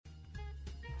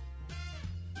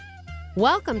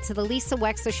Welcome to the Lisa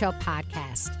Wexler Show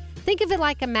podcast. Think of it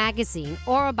like a magazine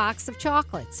or a box of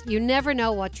chocolates. You never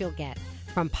know what you'll get.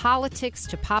 From politics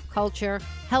to pop culture,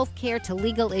 healthcare to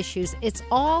legal issues, it's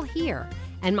all here.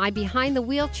 And my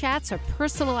behind-the-wheel chats are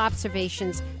personal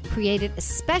observations created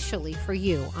especially for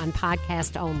you on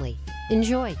podcast only.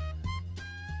 Enjoy.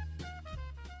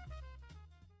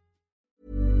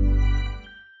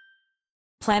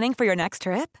 Planning for your next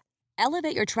trip?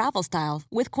 Elevate your travel style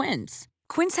with Quince.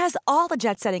 Quince has all the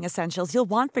jet-setting essentials you'll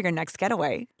want for your next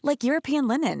getaway, like European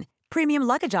linen, premium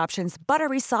luggage options,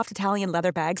 buttery soft Italian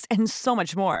leather bags, and so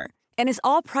much more. And is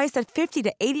all priced at 50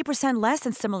 to 80% less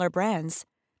than similar brands.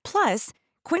 Plus,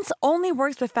 Quince only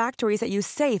works with factories that use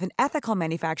safe and ethical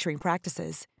manufacturing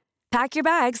practices. Pack your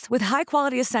bags with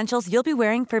high-quality essentials you'll be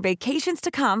wearing for vacations to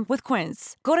come with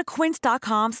Quince. Go to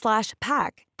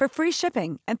quince.com/pack for free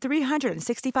shipping and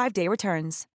 365-day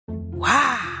returns.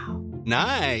 Wow.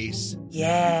 Nice.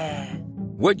 Yeah.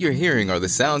 What you're hearing are the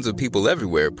sounds of people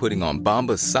everywhere putting on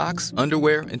Bombas socks,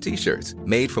 underwear, and T-shirts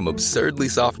made from absurdly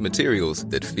soft materials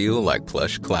that feel like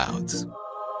plush clouds.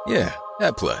 Yeah,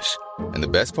 that plush. And the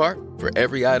best part? For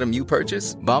every item you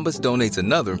purchase, Bombas donates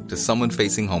another to someone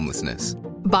facing homelessness.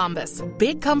 Bombas.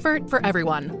 Big comfort for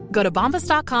everyone. Go to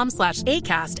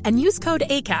bombas.com/ACAST and use code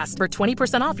ACAST for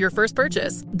 20% off your first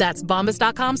purchase. That's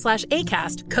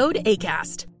bombas.com/ACAST. Code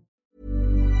ACAST.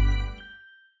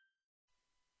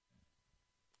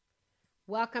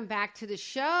 Welcome back to the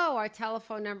show. Our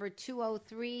telephone number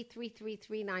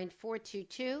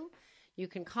 203-333-9422. You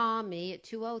can call me at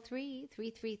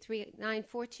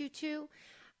 203-333-9422.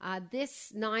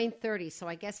 This 9:30, so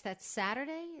I guess that's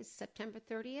Saturday, is September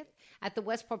 30th, at the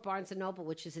Westport Barnes & Noble,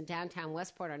 which is in downtown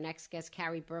Westport. Our next guest,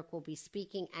 Carrie Berk, will be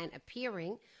speaking and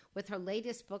appearing with her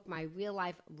latest book, My Real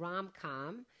Life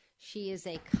Rom-Com. She is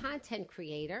a content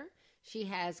creator. She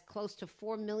has close to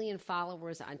 4 million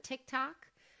followers on TikTok,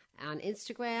 on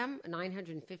Instagram,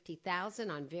 950,000,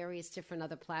 on various different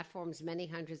other platforms, many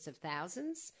hundreds of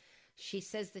thousands. She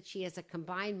says that she has a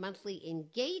combined monthly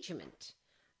engagement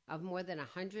of more than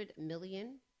 100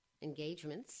 million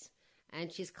engagements,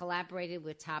 and she's collaborated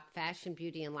with top fashion,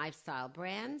 beauty, and lifestyle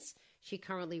brands. She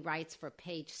currently writes for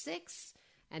Page Six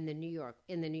and in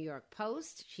the New York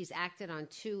Post. She's acted on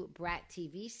 2 Brat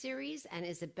TV series and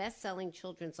is a best-selling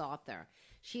children's author.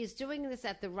 She is doing this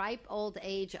at the ripe old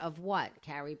age of what,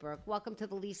 Carrie Berk? Welcome to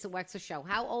the Lisa Wexler Show.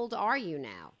 How old are you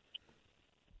now?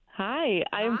 Hi,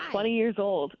 I'm 20 years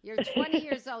old. You're 20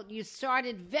 years old. You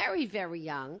started very, very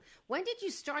young. When did you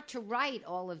start to write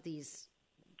all of these,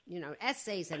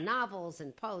 essays and novels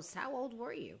and posts? How old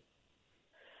were you?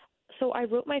 So I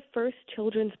wrote my first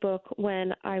children's book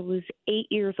when I was 8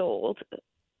 years old.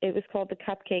 It was called The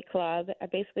Cupcake Club. I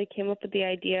basically came up with the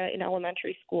idea in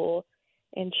elementary school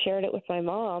and shared it with my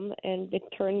mom, and it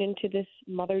turned into this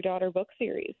mother-daughter book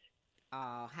series.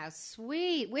 Oh, how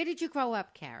sweet. Where did you grow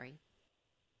up, Carrie?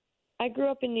 I grew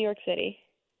up in New York City.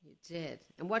 You did.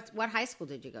 And what high school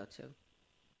did you go to?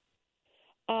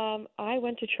 I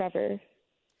went to Trevor.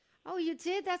 Oh, you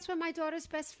did? That's where my daughter's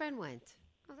best friend went.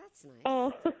 Oh, that's nice.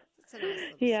 Oh, that's a nice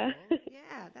little yeah. school.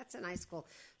 Yeah, that's a nice school.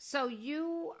 So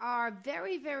you are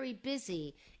very, very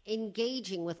busy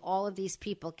engaging with all of these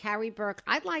people. Carrie Berk,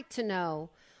 I'd like to know,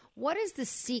 what is the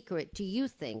secret, do you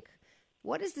think?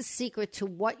 What is the secret to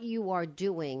what you are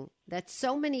doing that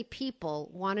so many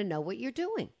people want to know what you're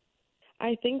doing?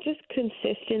 I think just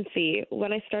consistency.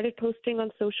 When I started posting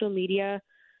on social media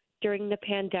during the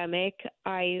pandemic,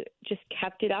 I just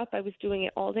kept it up. I was doing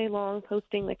it all day long,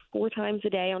 posting like 4 times a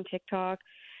day on TikTok.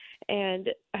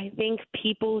 And I think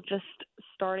people just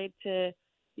started to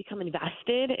become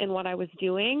invested in what I was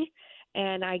doing.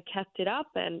 And I kept it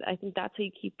up. And I think that's how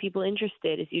you keep people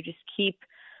interested, is you just keep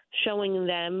showing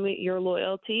them your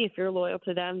loyalty. If you're loyal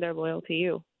to them, they're loyal to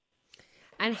you.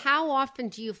 And how often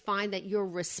do you find that you're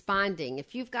responding?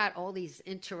 If you've got all these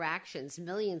interactions,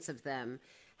 millions of them,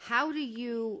 how do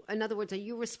you, in other words, are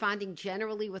you responding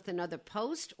generally with another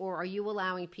post, or are you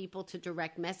allowing people to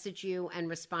direct message you and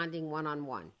responding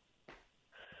one-on-one?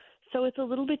 So it's a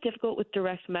little bit difficult with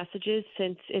direct messages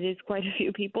since it is quite a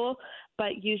few people,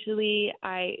 but usually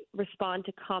I respond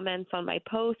to comments on my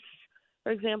posts.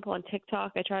 For example, on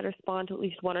TikTok, I try to respond to at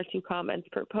least 1 or 2 comments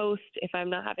per post if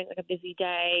I'm not having like a busy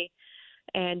day.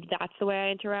 And that's the way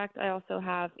I interact. I also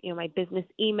have, my business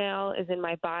email is in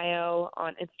my bio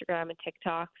on Instagram and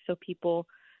TikTok, so people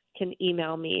can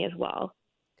email me as well.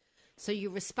 So you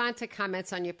respond to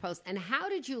comments on your post. And how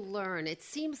did you learn? It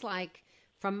seems like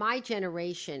from my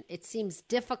generation, it seems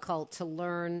difficult to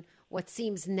learn what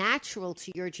seems natural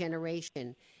to your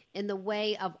generation in the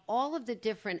way of all of the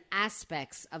different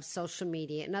aspects of social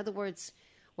media. In other words,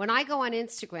 When I go on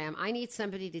Instagram, I need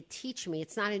somebody to teach me.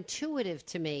 It's not intuitive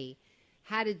to me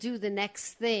how to do the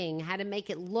next thing, how to make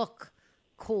it look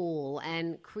cool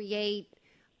and create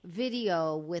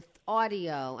video with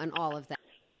audio and all of that.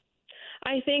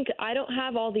 I think I don't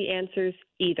have all the answers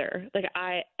either. Like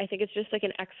I think it's just like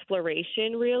an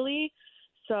exploration, really.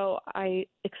 So I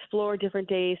explore different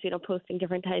days, posting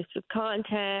different types of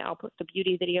content. I'll post a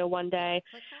beauty video one day,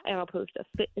 and I'll post a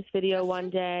fitness video one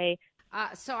day.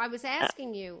 So I was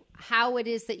asking you how it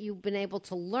is that you've been able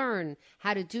to learn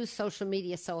how to do social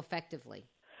media so effectively.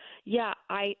 Yeah,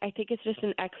 I think it's just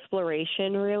an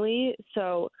exploration, really.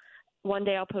 So one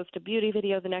day I'll post a beauty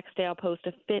video, the next day I'll post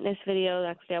a fitness video, the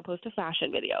next day I'll post a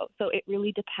fashion video. So it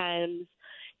really depends,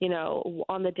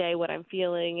 on the day what I'm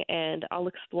feeling, and I'll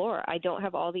explore. I don't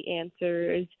have all the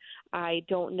answers. I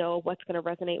don't know what's going to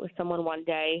resonate with someone one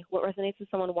day. What resonates with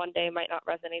someone one day might not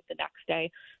resonate the next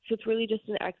day. So it's really just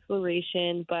an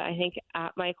exploration, but I think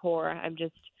at my core, I'm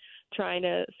just trying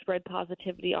to spread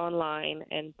positivity online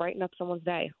and brighten up someone's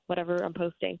day, whatever I'm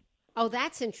posting. Oh,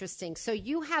 that's interesting. So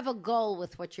you have a goal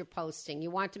with what you're posting. You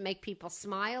want to make people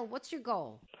smile. What's your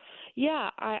goal? Yeah,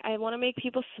 I want to make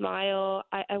people smile.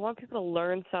 I want people to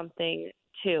learn something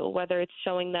too, whether it's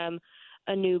showing them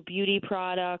a new beauty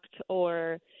product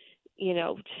or,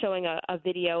 showing a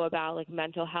video about like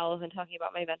mental health and talking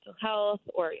about my mental health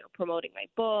or, promoting my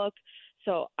book.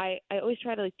 So I always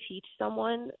try to teach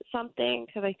someone something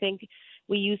because I think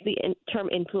we use the term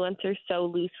influencer so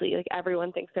loosely. Like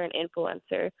everyone thinks they're an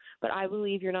influencer, but I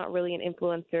believe you're not really an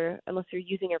influencer unless you're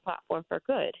using your platform for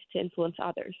good to influence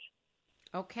others.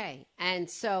 Okay. And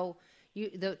so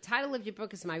the title of your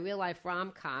book is My Real Life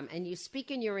Rom-Com, and you speak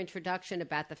in your introduction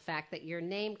about the fact that your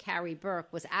name, Carrie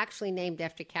Berk, was actually named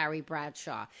after Carrie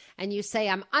Bradshaw. And you say,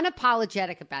 I'm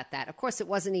unapologetic about that. Of course, it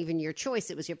wasn't even your choice.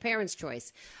 It was your parents'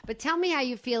 choice. But tell me how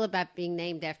you feel about being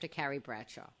named after Carrie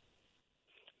Bradshaw.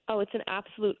 Oh, it's an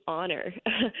absolute honor.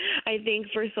 I think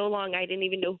for so long I didn't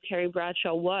even know who Carrie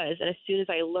Bradshaw was. And as soon as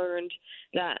I learned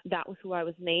that that was who I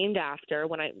was named after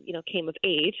when I, came of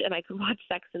age and I could watch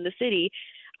Sex and the City,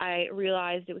 I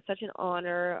realized it was such an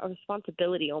honor, a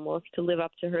responsibility almost to live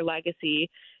up to her legacy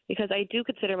because I do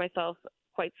consider myself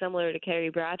quite similar to Carrie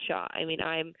Bradshaw. I mean,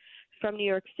 I'm from New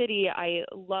York City. I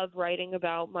love writing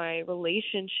about my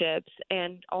relationships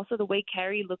and also the way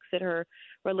Carrie looks at her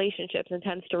relationships and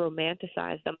tends to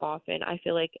romanticize them often. I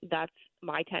feel like that's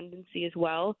my tendency as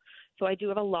well. So I do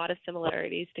have a lot of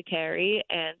similarities to Carrie,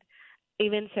 and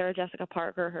even Sarah Jessica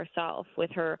Parker herself with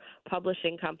her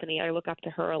publishing company. I look up to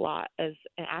her a lot as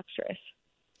an actress.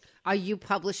 Are you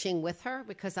publishing with her?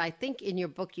 Because I think in your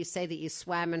book you say that you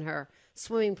swam in her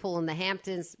swimming pool in the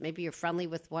Hamptons. Maybe you're friendly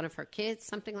with one of her kids,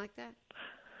 something like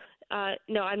that?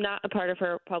 No, I'm not a part of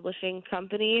her publishing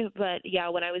company. But, yeah,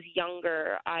 when I was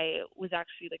younger, I was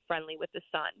actually friendly with the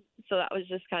son. So that was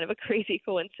just kind of a crazy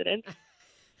coincidence.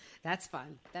 That's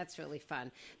fun. That's really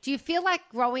fun. Do you feel like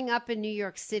growing up in New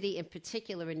York City, in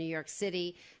particular in New York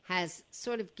City, has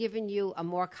sort of given you a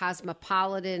more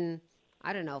cosmopolitan,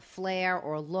 flair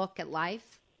or look at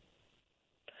life?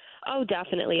 Oh,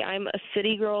 definitely. I'm a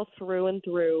city girl through and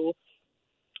through.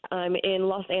 I'm in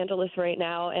Los Angeles right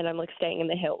now, and I'm staying in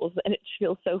the hills, and it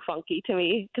feels so funky to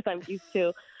me because I'm used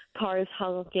to cars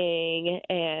honking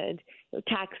and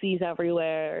taxis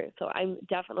everywhere. So I'm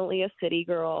definitely a city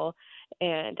girl,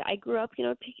 and I grew up,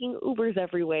 taking Ubers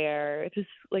everywhere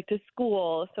to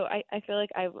school. So I feel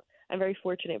like I'm very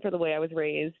fortunate for the way I was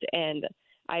raised, and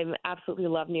I absolutely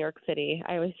love New York City.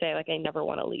 I always say I never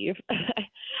want to leave.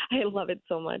 I love it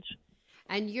so much.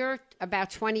 And you're about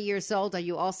 20 years old. Are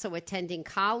you also attending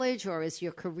college, or is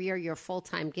your career your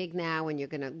full-time gig now and you're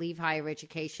going to leave higher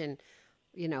education,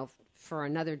 for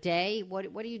another day? What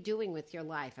are you doing with your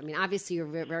life? I mean, obviously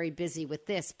you're very busy with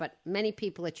this, but many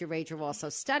people at your age are also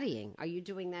studying. Are you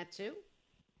doing that too?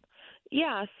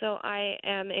 Yeah, so I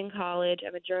am in college.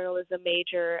 I'm a journalism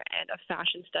major and a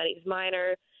fashion studies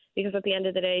minor because at the end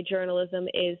of the day, journalism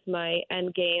is my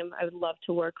end game. I would love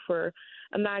to work for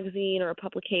a magazine or a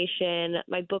publication.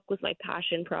 My book was my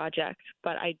passion project,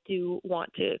 but I do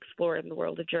want to explore in the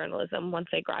world of journalism once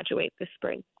I graduate this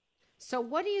spring. So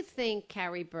what do you think,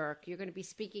 Carrie Berk? You're going to be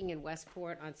speaking in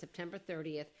Westport on September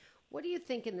 30th. What do you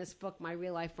think in this book, My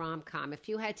Real Life Rom-Com, if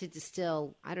you had to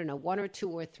distill, one or two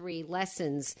or three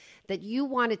lessons that you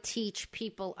want to teach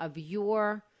people of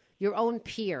your own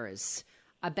peers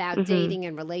about dating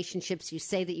and relationships? You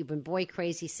say that you've been boy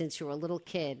crazy since you were a little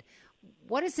kid.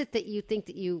 What is it that you think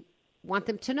that you want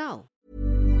them to know?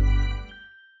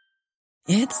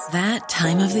 It's that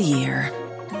time of the year.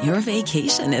 Your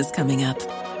vacation is coming up.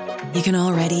 You can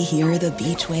already hear the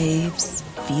beach waves,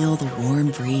 feel the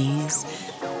warm breeze,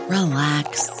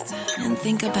 relax, and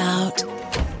think about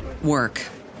work.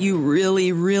 You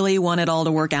really, really want it all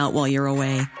to work out while you're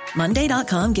away.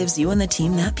 Monday.com gives you and the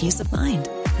team that peace of mind.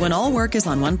 When all work is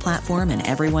on one platform and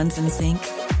everyone's in sync,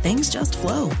 things just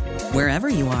flow. Wherever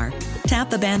you are, tap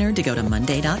the banner to go to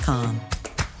Monday.com.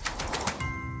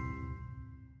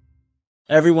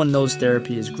 Everyone knows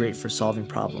therapy is great for solving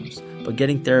problems, but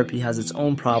getting therapy has its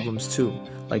own problems too,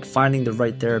 like finding the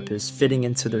right therapist, fitting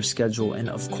into their schedule, and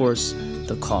of course,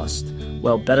 the cost.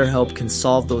 Well, BetterHelp can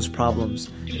solve those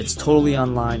problems. It's totally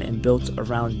online and built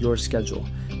around your schedule.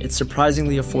 It's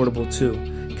surprisingly affordable too.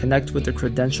 Connect with a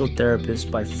credentialed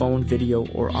therapist by phone, video,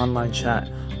 or online chat,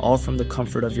 all from the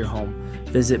comfort of your home.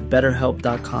 Visit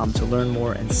BetterHelp.com to learn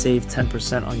more and save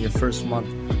 10% on your first month.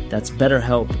 That's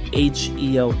BetterHelp,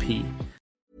 H-E-L-P.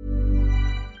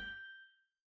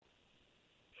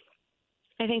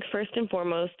 I think first and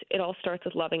foremost, it all starts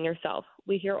with loving yourself.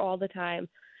 We hear all the time,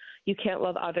 you can't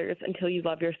love others until you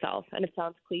love yourself. And it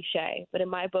sounds cliche, but in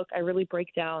my book, I really break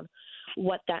down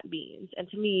what that means. And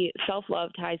to me,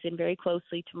 self-love ties in very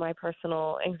closely to my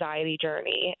personal anxiety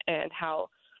journey and how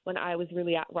when I was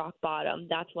really at rock bottom,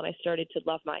 that's when I started to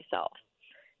love myself.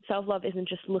 Self-love isn't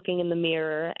just looking in the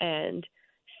mirror and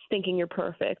thinking you're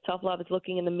perfect. Self-love is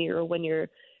looking in the mirror when you're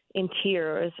in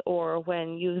tears or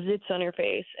when you have zits on your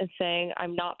face and saying,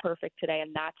 I'm not perfect today,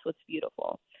 and that's what's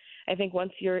beautiful. I think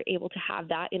once you're able to have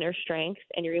that inner strength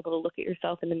and you're able to look at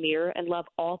yourself in the mirror and love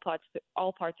all parts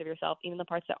of yourself, even the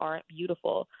parts that aren't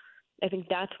beautiful, I think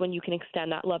that's when you can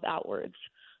extend that love outwards.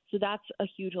 So that's a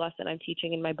huge lesson I'm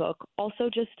teaching in my book. Also,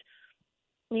 just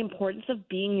the importance of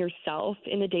being yourself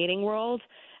in the dating world.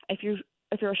 If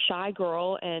you're a shy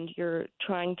girl and you're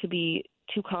trying to be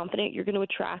too confident, you're going to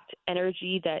attract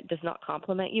energy that does not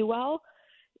compliment you well.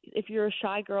 If you're a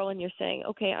shy girl and you're saying,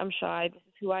 okay, I'm shy, this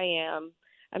is who I am,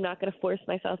 I'm not going to force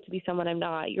myself to be someone I'm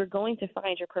not, you're going to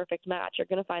find your perfect match. You're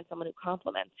going to find someone who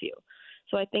compliments you.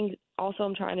 So I think also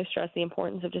I'm trying to stress the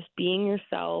importance of just being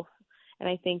yourself. And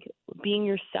I think being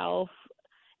yourself,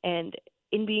 and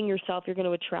in being yourself, you're going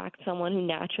to attract someone who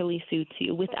naturally suits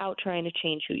you without trying to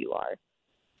change who you are.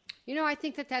 You know, I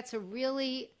think that's a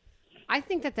really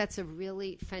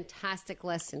fantastic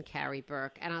lesson, Carrie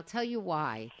Berk, and I'll tell you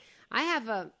why. I'm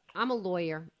a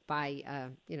lawyer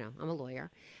I'm a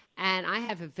lawyer, and I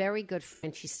have a very good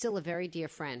friend. She's still a very dear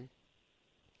friend.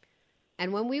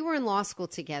 And when we were in law school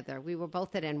together, we were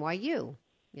both at NYU,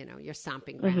 your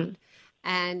stomping ground. Mm-hmm.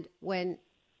 And when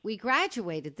we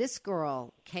graduated, this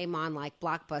girl came on like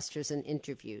blockbusters and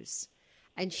interviews,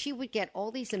 and she would get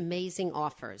all these amazing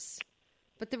offers.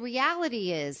 But the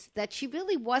reality is that she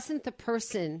really wasn't the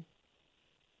person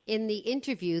in the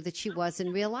interview that she was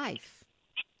in real life.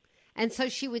 And so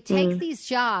she would take these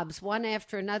jobs one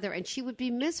after another, and she would be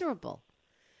miserable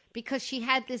because she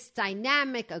had this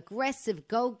dynamic, aggressive,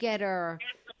 go-getter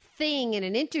thing in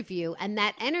an interview, and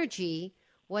that energy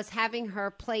was having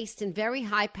her placed in very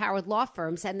high-powered law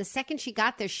firms. And the second she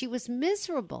got there, she was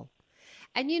miserable.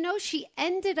 And, she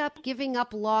ended up giving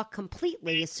up law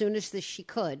completely as soon as she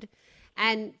could.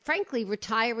 And frankly,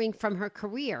 retiring from her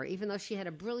career, even though she had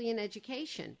a brilliant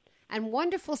education and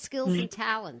wonderful skills and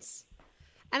talents.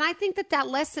 And I think that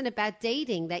lesson about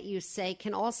dating that you say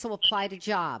can also apply to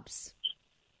jobs.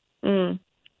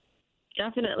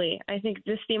 Definitely. I think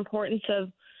just the importance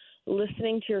of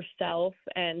listening to yourself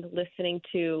and listening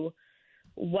to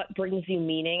what brings you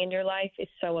meaning in your life is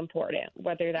so important,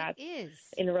 whether that's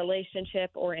in a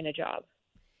relationship or in a job.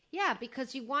 Yeah,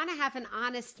 because you want to have an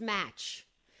honest match.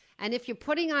 And if you're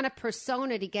putting on a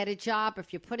persona to get a job,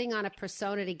 if you're putting on a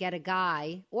persona to get a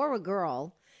guy or a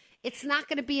girl, it's not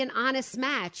going to be an honest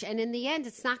match. And in the end,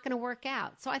 it's not going to work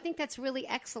out. So I think that's really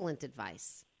excellent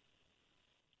advice.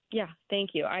 Yeah,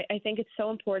 thank you. I think it's so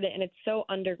important, and it's so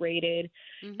underrated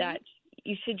that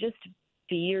you should just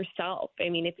be yourself. I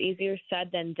mean, it's easier said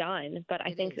than done. But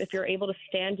I think if you're able to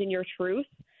stand in your truth,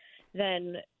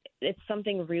 then it's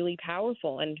something really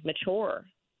powerful and mature.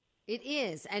 It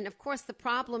is. And of course, the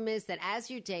problem is that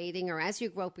as you're dating or as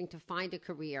you're groping to find a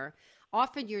career,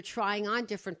 often you're trying on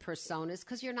different personas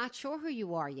because you're not sure who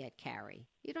you are yet, Carrie.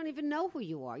 You don't even know who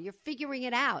you are. You're figuring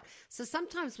it out. So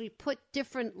sometimes we put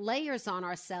different layers on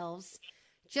ourselves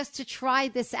just to try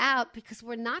this out because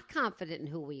we're not confident in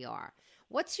who we are.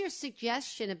 What's your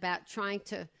suggestion about trying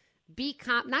to be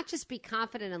not just be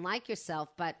confident and like yourself,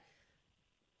 but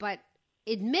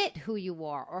admit who you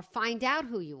are or find out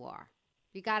who you are?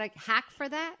 You got a hack for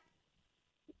that?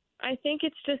 I think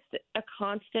it's just a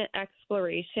constant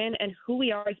exploration, and who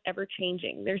we are is ever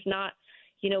changing. There's not,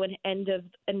 an end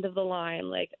of the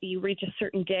line. Like you reach a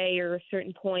certain day or a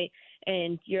certain point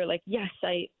and you're like, yes,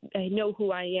 I know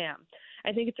who I am.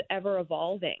 I think it's ever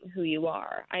evolving who you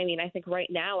are. I mean, I think right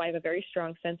now I have a very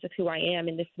strong sense of who I am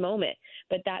in this moment,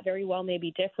 but that very well may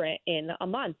be different in a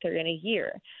month or in a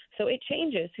year. So it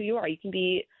changes who you are. You can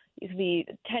be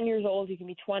 10 years old, you can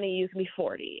be 20, you can be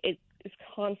 40. It's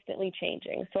constantly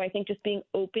changing. So I think just being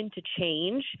open to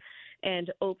change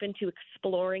and open to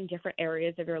exploring different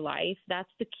areas of your life, that's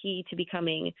the key to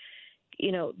becoming,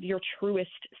 your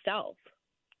truest self.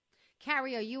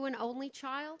 Carrie, are you an only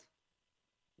child?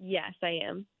 Yes, I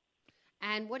am.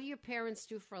 And what do your parents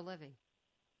do for a living?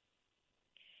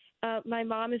 My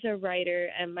mom is a writer,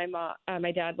 and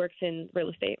my dad works in real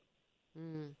estate.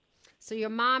 So your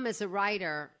mom is a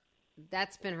writer.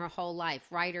 That's been her whole life.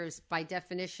 Writers, by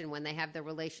definition, when they have their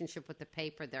relationship with the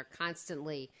paper, they're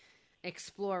constantly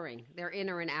exploring their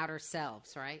inner and outer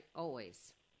selves, right?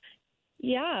 Always.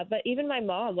 Yeah, but even my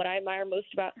mom, what I admire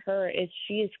most about her is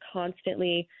she is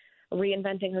constantly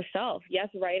reinventing herself. Yes,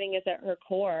 writing is at her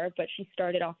core, but she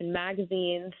started off in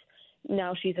magazines.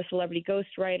 Now she's a celebrity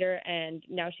ghostwriter, and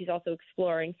now she's also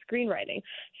exploring screenwriting.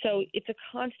 So it's a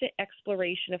constant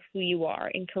exploration of who you are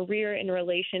in career, in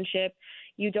relationship.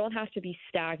 You don't have to be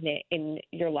stagnant in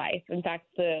your life. In fact,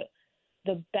 the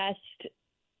best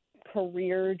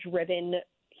career-driven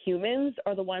humans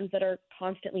are the ones that are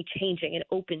constantly changing and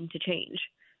open to change.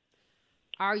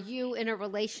 Are you in a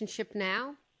relationship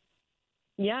now?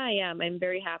 Yeah, I am. I'm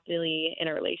very happily in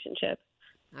a relationship.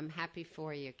 I'm happy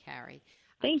for you, Carrie.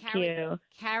 Thank you.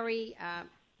 Carrie,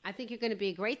 I think you're going to be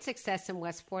a great success in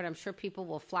Westport. I'm sure people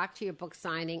will flock to your book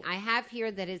signing. I have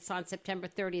here that it's on September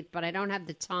 30th, but I don't have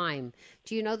the time.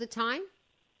 Do you know the time?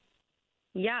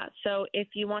 Yeah, so if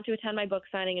you want to attend my book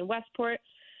signing in Westport,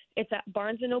 it's at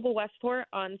Barnes & Noble Westport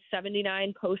on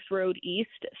 79 Post Road East,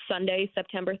 Sunday,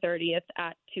 September 30th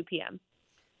at 2 p.m.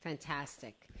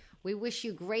 Fantastic. We wish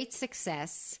you great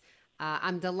success.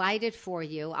 I'm delighted for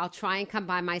you. I'll try and come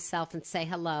by myself and say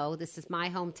hello. This is my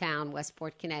hometown,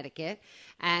 Westport, Connecticut,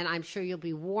 and I'm sure you'll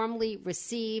be warmly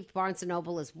received. Barnes &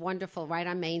 Noble is wonderful right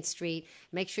on Main Street.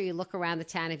 Make sure you look around the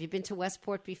town. Have you been to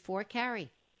Westport before,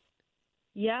 Carrie?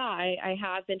 Yeah, I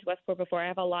have been to Westport before. I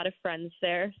have a lot of friends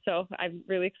there, so I'm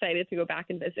really excited to go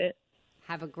back and visit.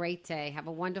 Have a great day. Have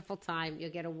a wonderful time. You'll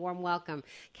get a warm welcome.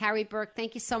 Carrie Berk,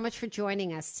 thank you so much for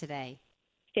joining us today.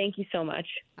 Thank you so much.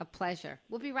 A pleasure.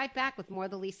 We'll be right back with more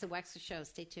of the Lisa Wexler Show.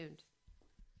 Stay tuned.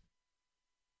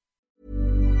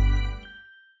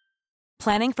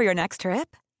 Planning for your next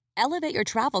trip? Elevate your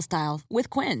travel style with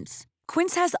Quince.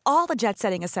 Quince has all the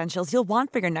jet-setting essentials you'll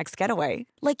want for your next getaway,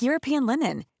 like European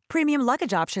linen, premium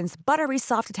luggage options, buttery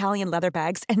soft Italian leather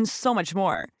bags, and so much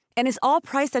more. And is all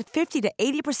priced at 50 to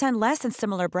 80% less than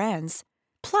similar brands.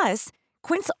 Plus,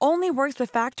 Quince only works with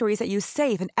factories that use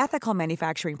safe and ethical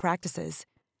manufacturing practices.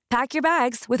 Pack your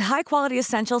bags with high-quality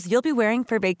essentials you'll be wearing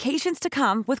for vacations to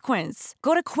come with Quince.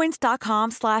 Go to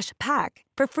quince.com/pack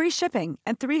for free shipping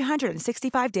and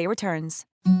 365-day returns.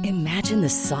 Imagine the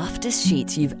softest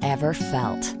sheets you've ever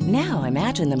felt. Now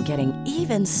imagine them getting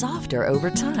even softer over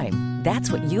time.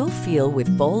 That's what you'll feel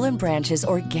with Boll & Branch's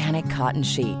organic cotton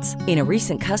sheets. In a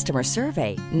recent customer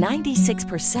survey,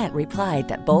 96% replied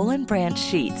that Boll & Branch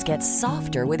sheets get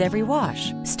softer with every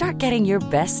wash. Start getting your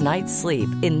best night's sleep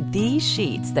in these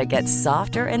sheets that get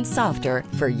softer and softer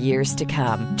for years to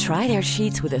come. Try their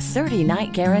sheets with a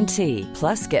 30-night guarantee.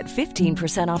 Plus, get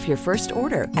 15% off your first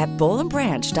order at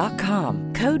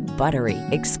bollandbranch.com. Code BUTTERY.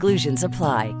 Exclusions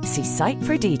apply. See site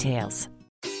for details.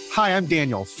 Hi, I'm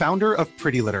Daniel, founder of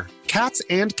Pretty Litter. Cats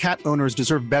and cat owners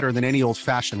deserve better than any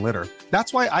old-fashioned litter.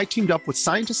 That's why I teamed up with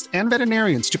scientists and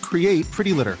veterinarians to create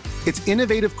Pretty Litter. Its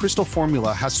innovative crystal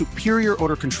formula has superior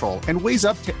odor control and weighs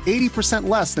up to 80%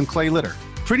 less than clay litter.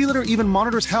 Pretty Litter even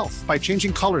monitors health by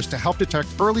changing colors to help detect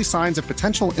early signs of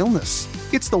potential illness.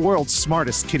 It's the world's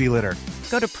smartest kitty litter.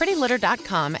 Go to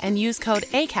prettylitter.com and use code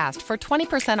ACAST for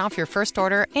 20% off your first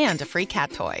order and a free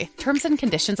cat toy. Terms and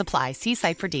conditions apply. See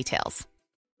site for details.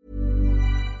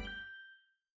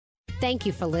 Thank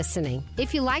you for listening.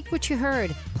 If you liked what you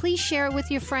heard, please share it with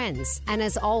your friends. And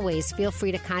as always, feel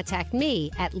free to contact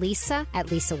me at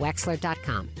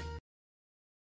lisa@lisawexler.com.